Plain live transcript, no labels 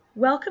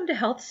Welcome to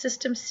Health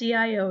System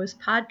CIO's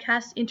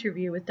podcast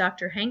interview with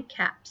Dr. Hank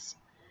Capps,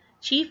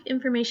 Chief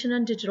Information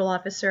and Digital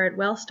Officer at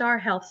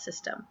Wellstar Health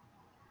System.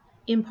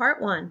 In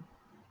part 1,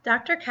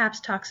 Dr.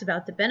 Capps talks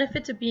about the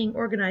benefits of being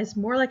organized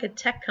more like a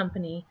tech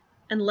company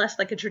and less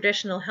like a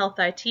traditional health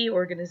IT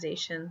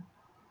organization,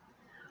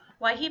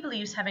 why he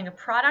believes having a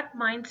product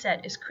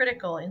mindset is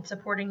critical in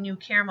supporting new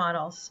care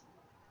models,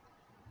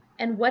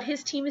 and what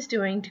his team is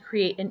doing to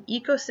create an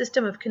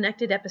ecosystem of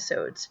connected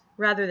episodes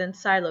rather than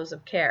silos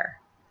of care.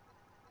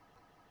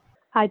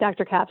 Hi,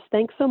 Dr. Capps.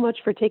 Thanks so much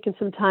for taking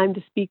some time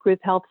to speak with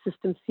Health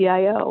System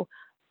CIO.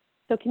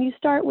 So can you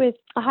start with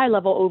a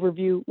high-level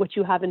overview, what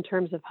you have in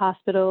terms of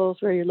hospitals,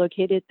 where you're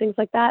located, things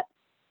like that?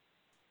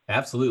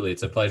 Absolutely.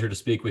 It's a pleasure to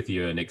speak with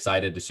you and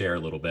excited to share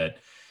a little bit.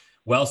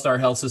 Wellstar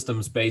Health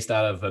Systems based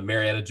out of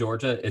Marietta,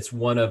 Georgia. It's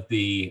one of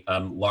the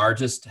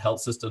largest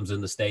health systems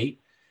in the state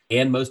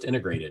and most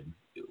integrated.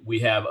 We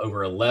have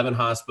over 11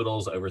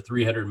 hospitals, over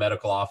 300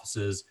 medical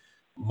offices,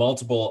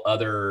 multiple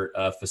other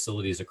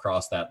facilities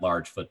across that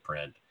large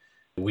footprint.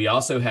 We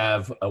also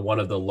have one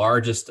of the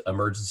largest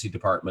emergency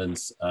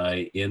departments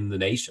in the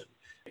nation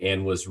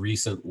and was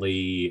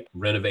recently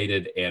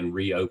renovated and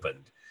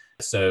reopened.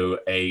 So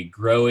a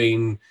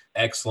growing,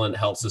 excellent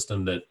health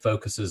system that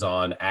focuses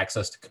on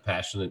access to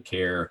compassionate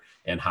care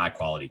and high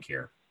quality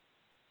care.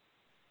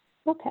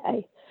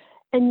 Okay.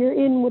 And you're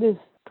in what is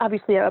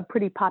obviously a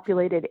pretty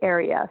populated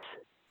area.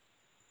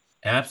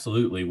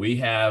 Absolutely. We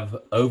have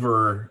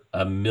over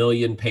 1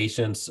 million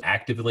patients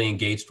actively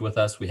engaged with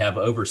us. We have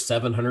over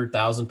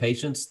 700,000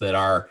 patients that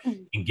are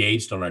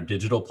engaged on our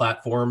digital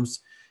platforms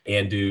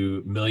and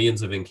do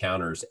millions of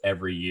encounters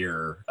every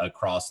year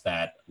across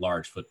that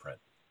large footprint.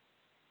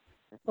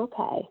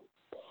 Okay.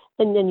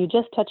 And then you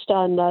just touched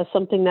on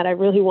something that I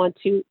really want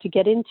to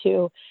get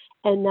into,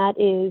 and that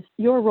is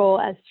your role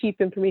as Chief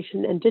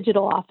Information and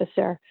Digital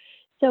Officer.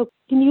 So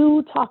can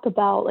you talk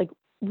about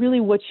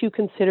really what you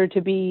consider to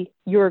be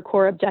your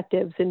core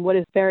objectives in what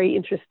is a very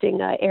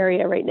interesting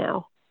area right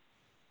now?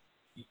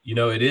 You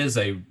know, it is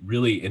a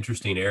really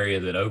interesting area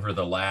that over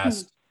the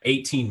last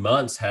 18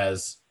 months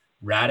has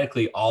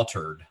radically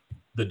altered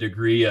the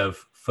degree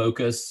of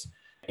focus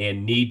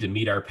and need to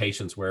meet our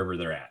patients wherever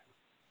they're at.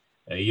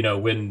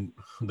 When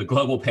the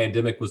global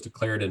pandemic was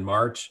declared in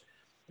March,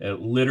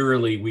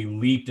 literally we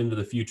leaped into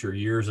the future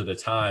years at a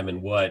time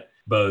and what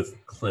both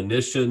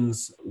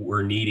clinicians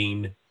were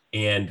needing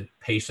and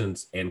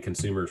patients and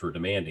consumers were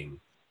demanding.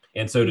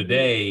 And so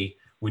today,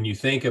 when you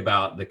think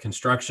about the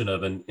construction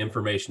of an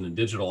information and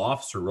digital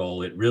officer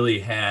role, it really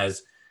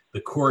has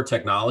the core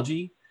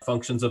technology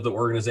functions of the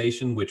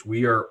organization, which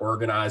we are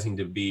organizing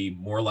to be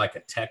more like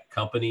a tech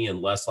company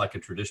and less like a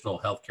traditional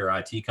healthcare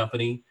IT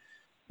company,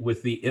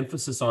 with the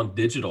emphasis on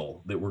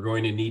digital that we're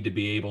going to need to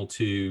be able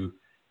to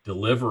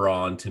deliver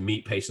on to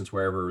meet patients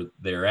wherever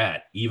they're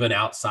at, even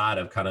outside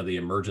of kind of the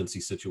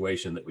emergency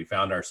situation that we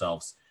found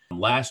ourselves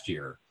last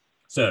year.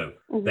 So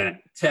that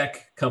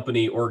tech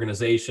company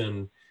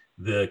organization,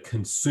 the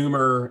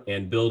consumer,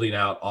 and building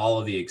out all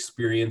of the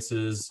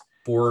experiences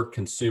for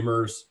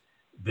consumers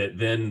that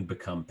then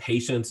become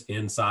patients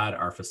inside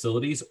our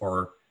facilities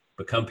or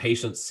become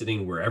patients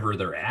sitting wherever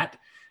they're at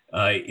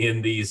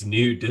in these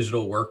new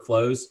digital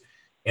workflows.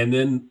 And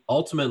then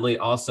ultimately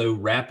also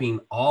wrapping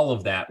all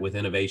of that with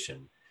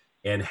innovation.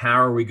 And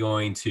how are we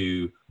going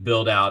to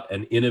build out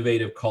an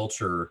innovative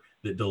culture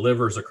that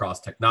delivers across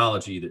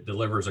technology, that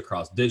delivers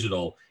across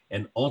digital,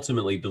 and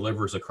ultimately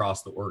delivers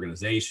across the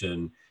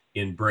organization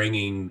in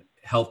bringing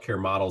healthcare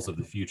models of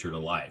the future to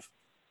life.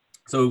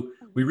 So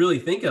we really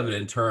think of it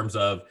in terms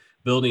of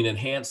building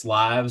enhanced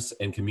lives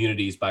and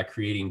communities by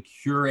creating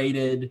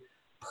curated,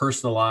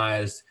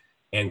 personalized,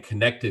 and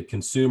connected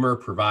consumer,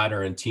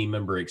 provider, and team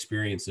member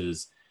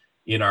experiences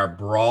in our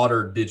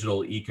broader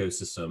digital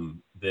ecosystem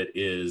that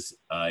is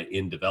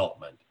in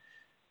development.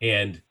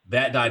 And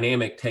that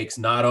dynamic takes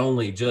not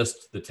only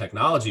just the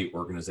technology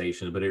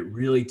organization, but it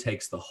really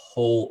takes the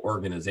whole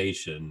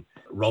organization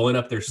rolling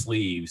up their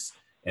sleeves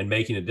and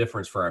making a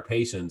difference for our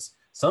patients,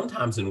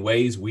 sometimes in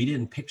ways we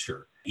didn't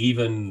picture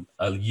even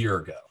a year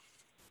ago.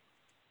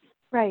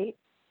 Right.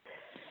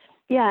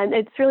 Yeah, and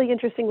it's really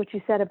interesting what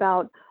you said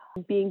about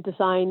being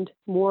designed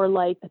more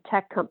like a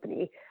tech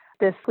company.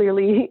 This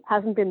clearly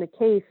hasn't been the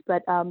case,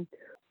 but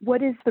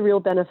what is the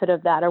real benefit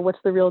of that, or what's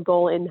the real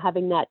goal in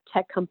having that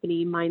tech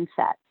company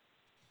mindset?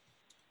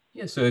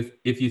 Yeah, so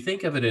if you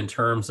think of it in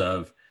terms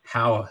of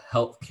how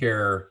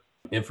healthcare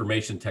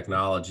information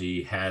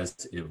technology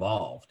has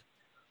evolved,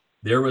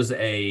 there was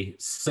a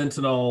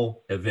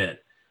sentinel event,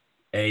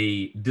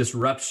 a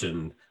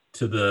disruption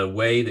to the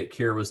way that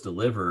care was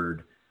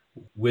delivered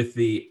with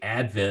the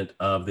advent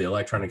of the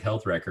electronic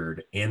health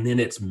record, and then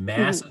its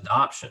mass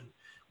adoption,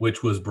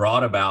 which was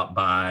brought about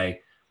by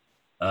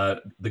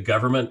the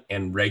government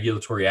and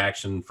regulatory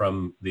action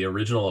from the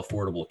original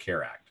Affordable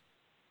Care Act.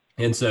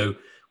 And so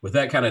with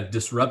that kind of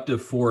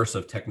disruptive force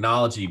of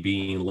technology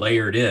being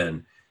layered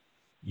in,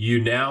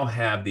 you now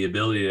have the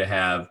ability to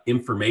have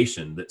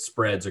information that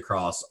spreads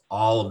across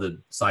all of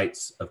the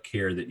sites of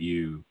care that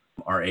you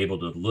are able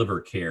to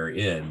deliver care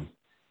in.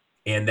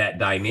 And that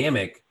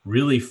dynamic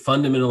really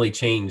fundamentally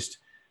changed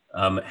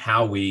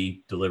how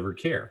we delivered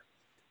care.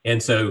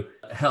 And so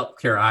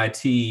healthcare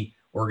IT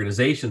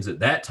organizations at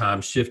that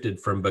time shifted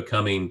from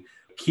becoming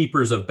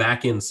keepers of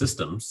back-end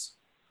systems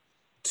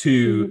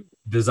to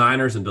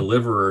designers and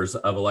deliverers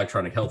of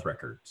electronic health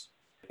records.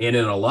 And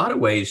in a lot of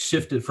ways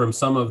shifted from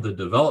some of the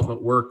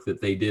development work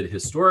that they did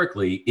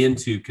historically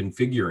into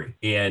configuring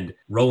and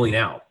rolling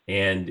out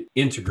and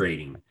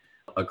integrating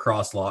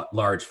across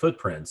large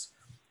footprints.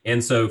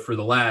 And so for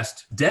the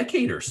last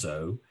decade or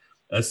so,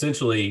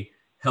 essentially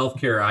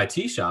healthcare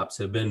IT shops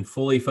have been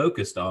fully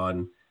focused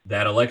on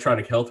that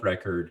electronic health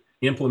record,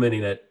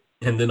 implementing it,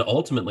 and then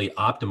ultimately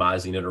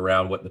optimizing it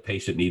around what the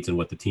patient needs and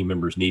what the team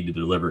members need to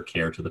deliver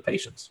care to the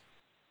patients.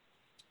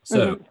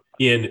 So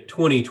in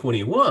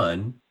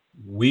 2021,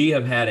 we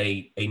have had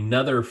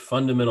another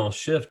fundamental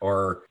shift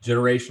or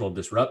generational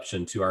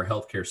disruption to our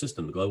healthcare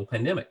system, the global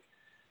pandemic.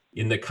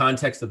 In the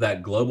context of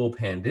that global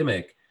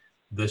pandemic,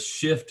 the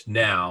shift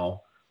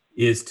now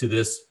is to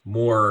this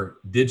more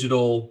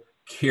digital,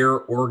 care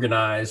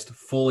organized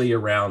fully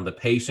around the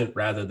patient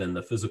rather than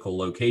the physical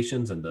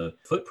locations and the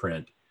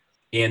footprint.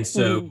 And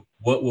so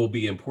what will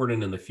be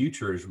important in the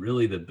future is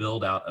really the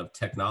build out of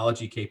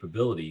technology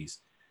capabilities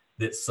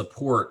that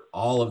support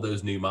all of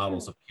those new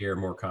models of care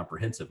more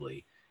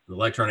comprehensively. The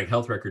electronic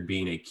health record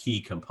being a key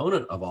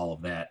component of all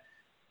of that,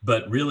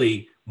 but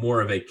really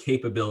more of a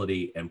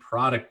capability and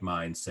product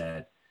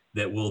mindset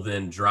that will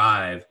then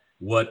drive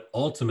what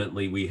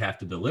ultimately we have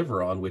to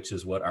deliver on, which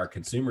is what our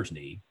consumers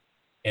need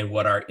and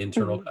what our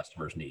internal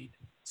customers need.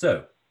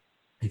 So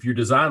if you're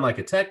designed like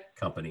a tech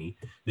company,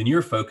 then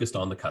you're focused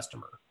on the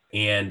customer.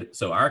 And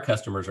so our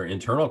customers are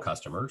internal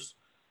customers,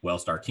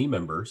 Wellstar team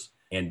members,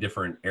 and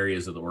different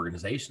areas of the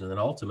organization. And then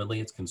ultimately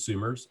it's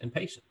consumers and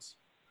patients.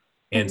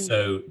 And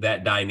so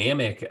that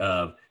dynamic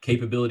of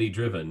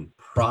capability-driven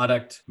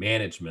product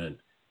management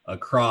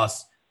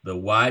across the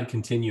wide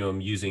continuum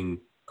using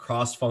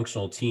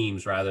cross-functional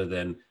teams rather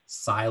than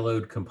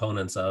siloed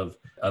components of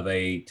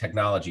a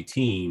technology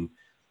team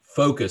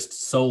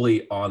focused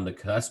solely on the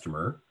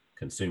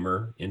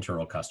consumer,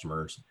 internal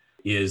customers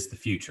is the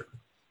future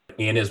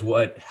and is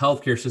what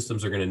healthcare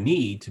systems are going to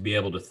need to be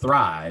able to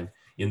thrive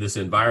in this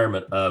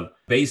environment of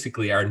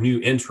basically our new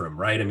interim,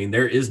 right? I mean,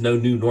 there is no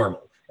new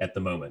normal at the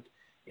moment.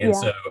 And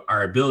so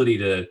our ability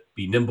to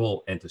be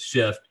nimble and to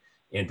shift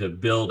and to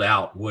build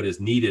out what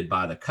is needed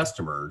by the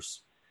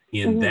customers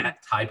in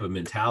that type of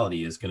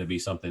mentality is going to be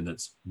something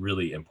that's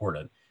really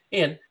important.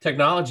 And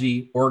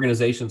technology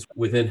organizations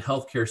within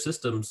healthcare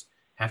systems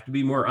have to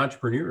be more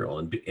entrepreneurial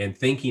and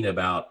thinking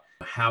about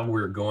how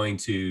we're going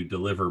to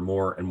deliver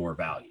more and more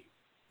value.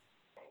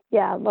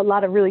 Yeah, a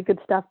lot of really good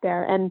stuff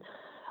there. And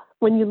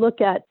when you look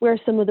at where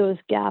some of those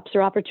gaps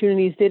or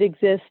opportunities did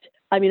exist,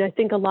 I mean, I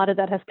think a lot of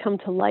that has come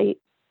to light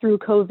through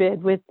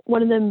COVID, with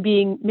one of them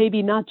being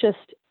maybe not just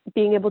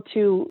being able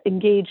to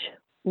engage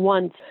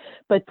once,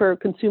 but for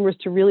consumers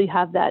to really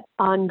have that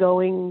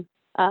ongoing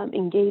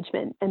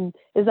engagement. And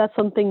is that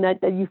something that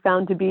you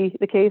found to be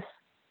the case?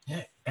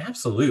 Yeah,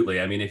 absolutely.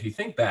 I mean, if you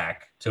think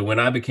back to when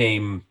I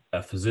became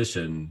a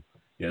physician,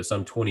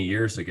 some 20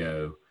 years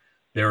ago,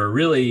 there were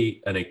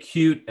really an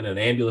acute and an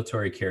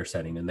ambulatory care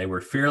setting, and they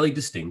were fairly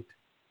distinct.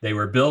 They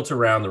were built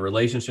around the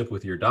relationship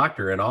with your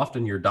doctor, and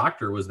often your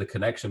doctor was the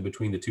connection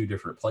between the two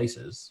different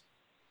places.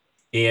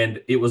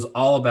 And it was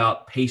all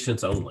about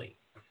patients only.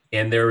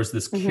 And there was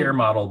this care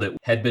model that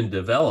had been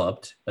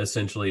developed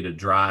essentially to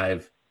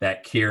drive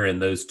that care in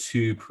those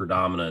two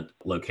predominant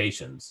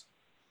locations.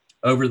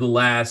 Over the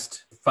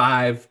last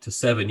 5 to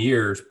 7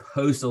 years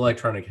post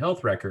electronic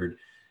health record,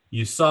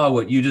 you saw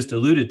what you just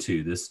alluded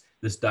to,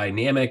 this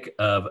dynamic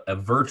of a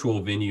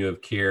virtual venue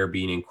of care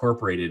being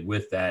incorporated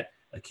with that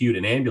acute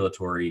and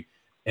ambulatory.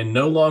 And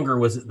no longer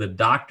was it the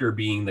doctor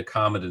being the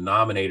common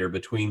denominator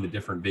between the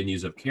different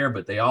venues of care,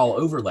 but they all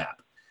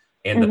overlap.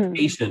 And the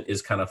patient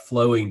is kind of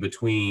flowing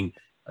between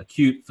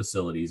acute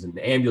facilities and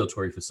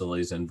ambulatory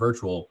facilities and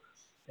virtual,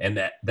 and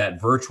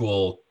that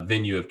virtual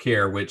venue of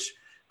care, which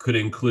could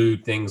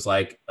include things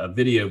like a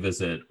video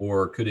visit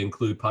or could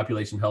include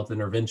population health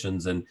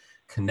interventions and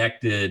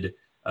connected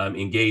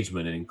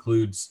engagement. It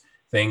includes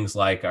things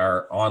like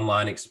our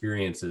online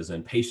experiences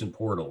and patient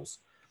portals.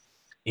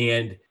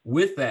 And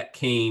with that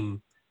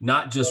came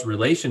not just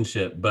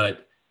relationship,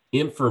 but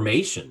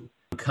information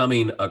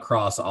coming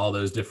across all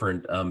those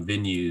different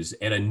venues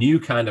and a new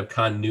kind of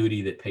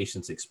continuity that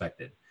patients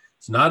expected.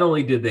 So not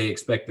only did they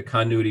expect the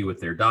continuity with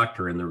their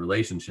doctor and the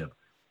relationship,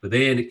 but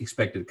they had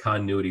expected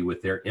continuity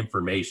with their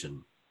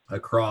information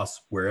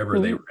across wherever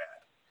they were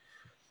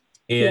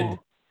at. And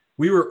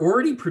we were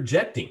already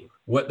projecting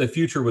what the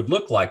future would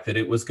look like, that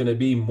it was going to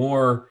be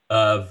more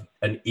of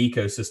an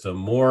ecosystem,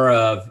 more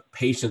of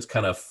patients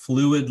kind of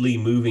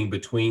fluidly moving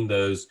between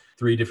those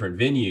three different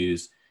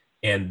venues.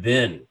 And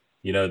then,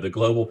 the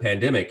global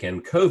pandemic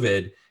and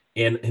COVID,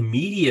 and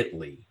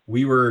immediately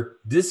we were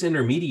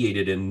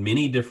disintermediated in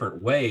many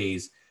different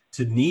ways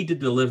to need to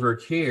deliver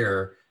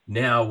care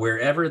now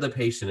wherever the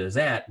patient is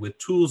at with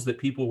tools that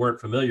people weren't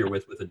familiar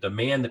with a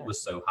demand that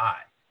was so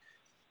high.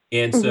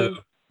 And so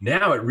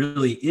Now it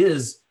really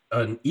is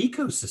an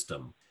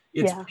ecosystem.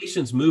 It's Yeah.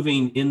 patients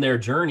moving in their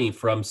journey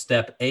from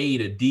step A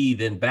to D,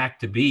 then back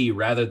to B,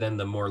 rather than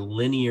the more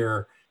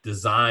linear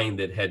design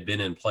that had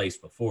been in place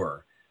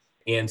before.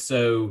 And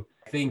so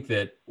I think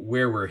that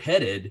where we're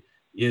headed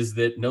is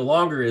that no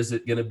longer is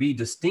it going to be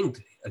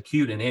distinct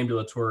acute and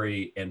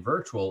ambulatory and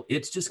virtual.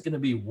 It's just going to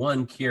be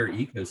one care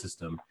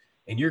ecosystem.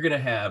 And you're going to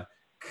have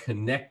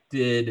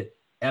connected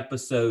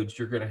episodes.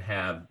 You're going to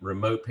have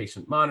remote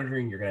patient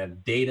monitoring. You're going to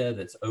have data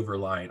that's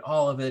overlying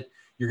all of it.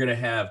 You're going to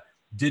have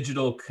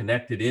digital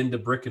connected into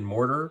brick and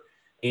mortar.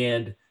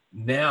 And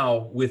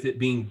now with it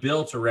being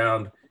built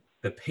around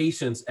the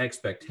patient's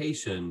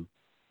expectation,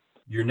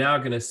 you're now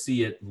going to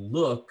see it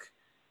look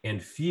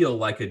and feel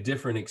like a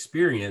different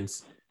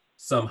experience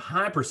some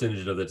high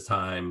percentage of the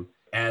time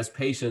as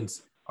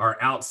patients are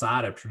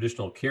outside of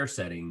traditional care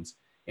settings.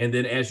 And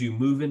then as you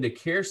move into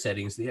care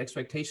settings, the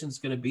expectation is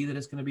going to be that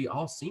it's going to be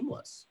all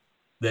seamless,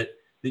 that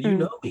you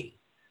know me.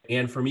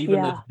 And from even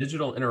those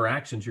digital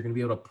interactions, you're going to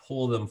be able to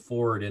pull them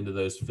forward into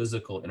those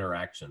physical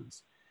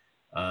interactions.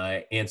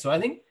 And so I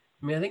think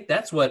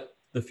that's what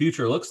the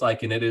future looks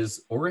like. And it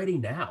is already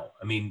now.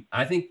 I mean,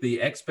 I think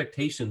the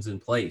expectations in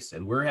place,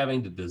 and we're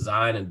having to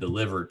design and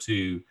deliver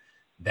to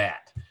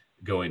that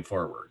going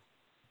forward.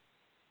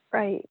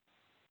 Right.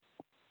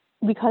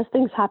 Because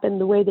things happened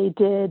the way they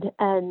did,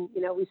 and,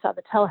 we saw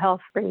the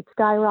telehealth rate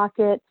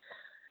skyrocket.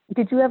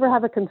 Did you ever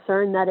have a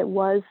concern that it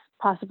was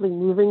possibly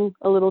moving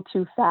a little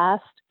too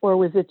fast, or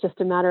was it just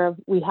a matter of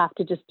we have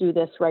to just do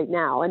this right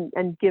now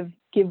and give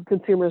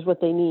consumers what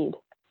they need?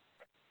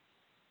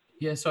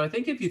 Yeah, so I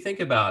think if you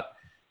think about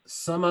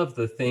some of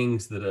the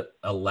things that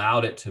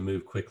allowed it to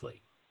move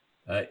quickly,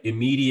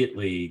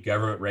 immediately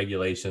government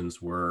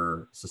regulations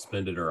were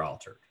suspended or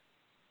altered.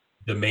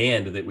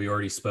 Demand that we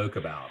already spoke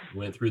about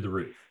went through the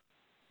roof.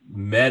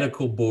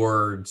 Medical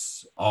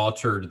boards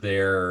altered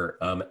their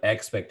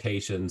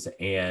expectations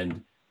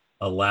and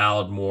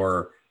allowed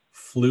more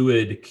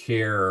fluid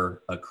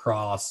care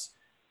across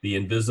the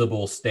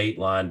invisible state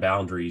line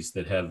boundaries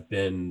that have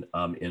been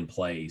in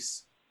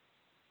place.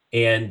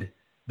 And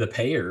the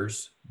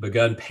payers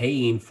begun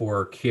paying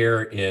for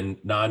care in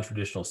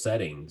non-traditional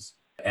settings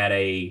at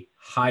a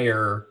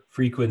higher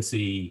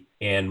frequency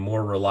and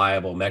more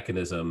reliable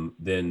mechanism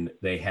than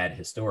they had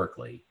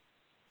historically.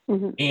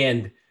 Mm-hmm.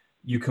 And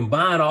you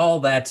combine all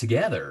that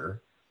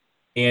together,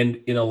 and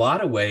in a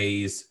lot of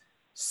ways,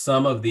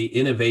 some of the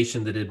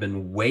innovation that had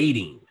been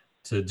waiting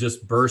to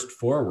just burst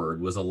forward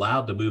was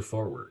allowed to move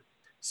forward.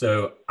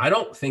 So I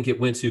don't think it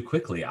went too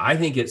quickly. I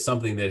think it's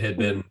something that had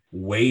been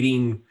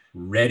waiting,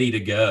 ready to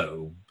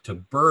go, to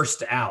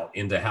burst out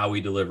into how we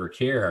deliver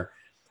care,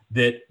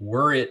 that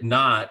were it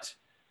not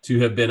to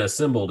have been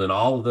assembled in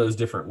all of those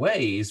different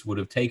ways, would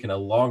have taken a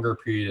longer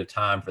period of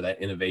time for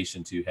that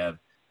innovation to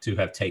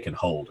have taken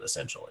hold,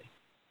 essentially.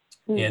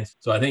 And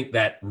so I think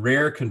that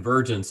rare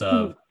convergence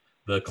of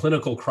the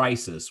clinical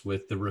crisis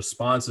with the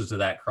responses to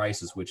that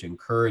crisis, which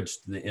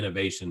encouraged the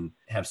innovation,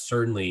 have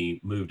certainly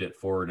moved it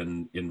forward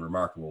in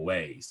remarkable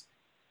ways.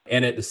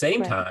 And at the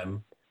same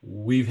time,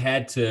 we've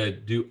had to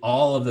do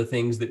all of the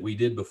things that we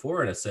did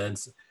before, in a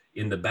sense,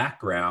 in the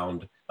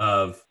background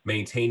of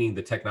maintaining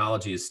the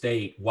technology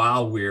estate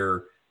while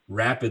we're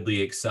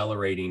rapidly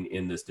accelerating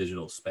in this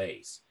digital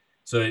space.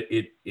 So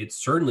it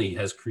certainly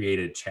has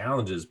created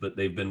challenges, but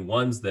they've been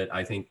ones that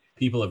I think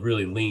people have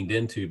really leaned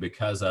into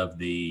because of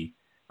the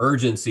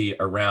urgency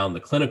around the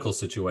clinical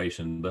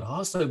situation, but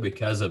also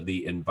because of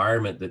the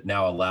environment that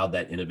now allowed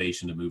that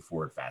innovation to move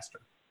forward faster.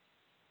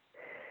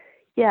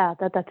 Yeah,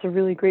 that's a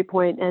really great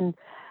point. And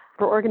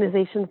for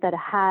organizations that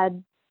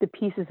had the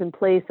pieces in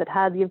place, that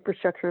had the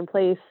infrastructure in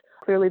place,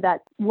 clearly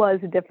that was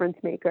a difference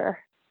maker.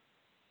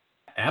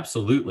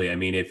 Absolutely. I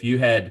mean, if you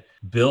had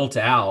built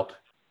out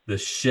the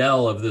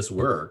shell of this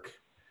work,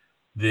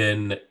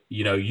 then,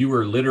 you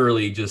were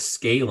literally just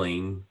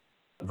scaling,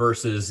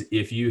 versus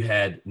if you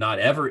had not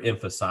ever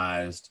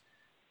emphasized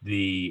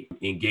the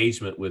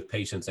engagement with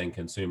patients and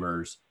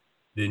consumers,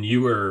 then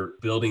you were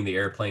building the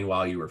airplane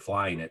while you were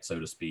flying it, so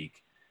to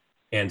speak.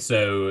 And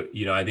so,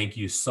 I think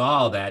you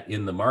saw that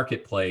in the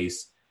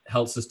marketplace,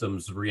 health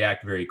systems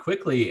react very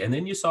quickly. And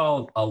then you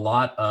saw a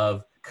lot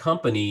of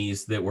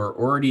companies that were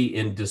already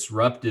in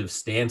disruptive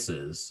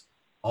stances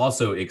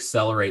also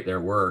accelerate their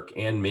work,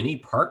 and many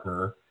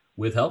partner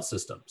with health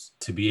systems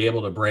to be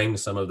able to bring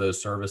some of those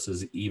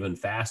services even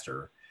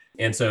faster.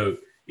 And so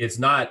it's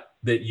not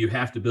that you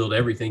have to build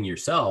everything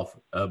yourself,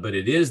 but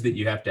it is that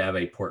you have to have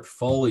a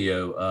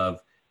portfolio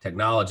of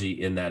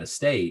technology in that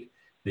estate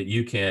that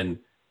you can,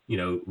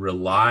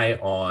 rely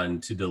on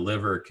to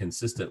deliver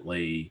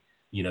consistently,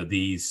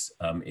 these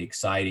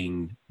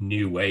exciting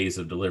new ways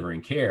of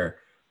delivering care.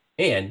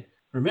 And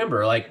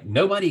remember,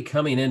 nobody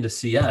coming in to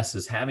see us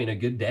is having a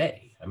good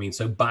day. I mean,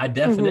 so by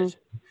definition,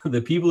 the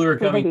people who are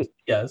coming to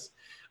see us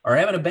are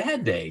having a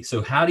bad day.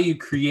 So how do you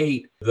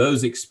create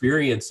those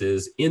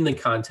experiences in the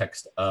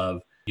context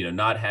of,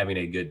 not having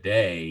a good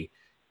day?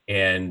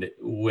 And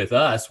with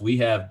us, we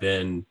have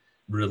been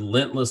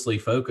relentlessly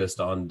focused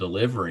on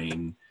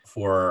delivering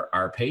for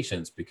our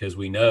patients, because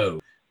we know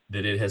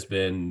that it has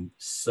been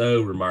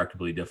so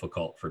remarkably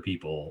difficult for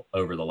people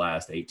over the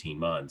last 18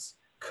 months.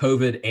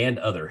 COVID and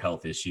other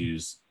health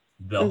issues,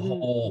 the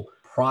whole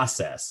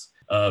process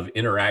of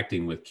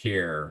interacting with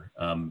care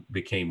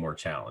became more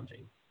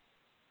challenging.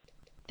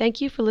 Thank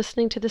you for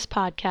listening to this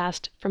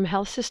podcast from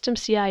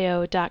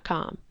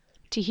healthsystemcio.com.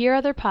 To hear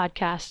other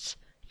podcasts,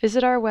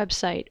 visit our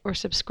website or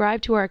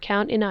subscribe to our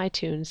account in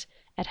iTunes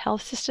at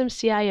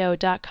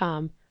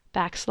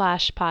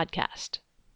healthsystemcio.com/podcast.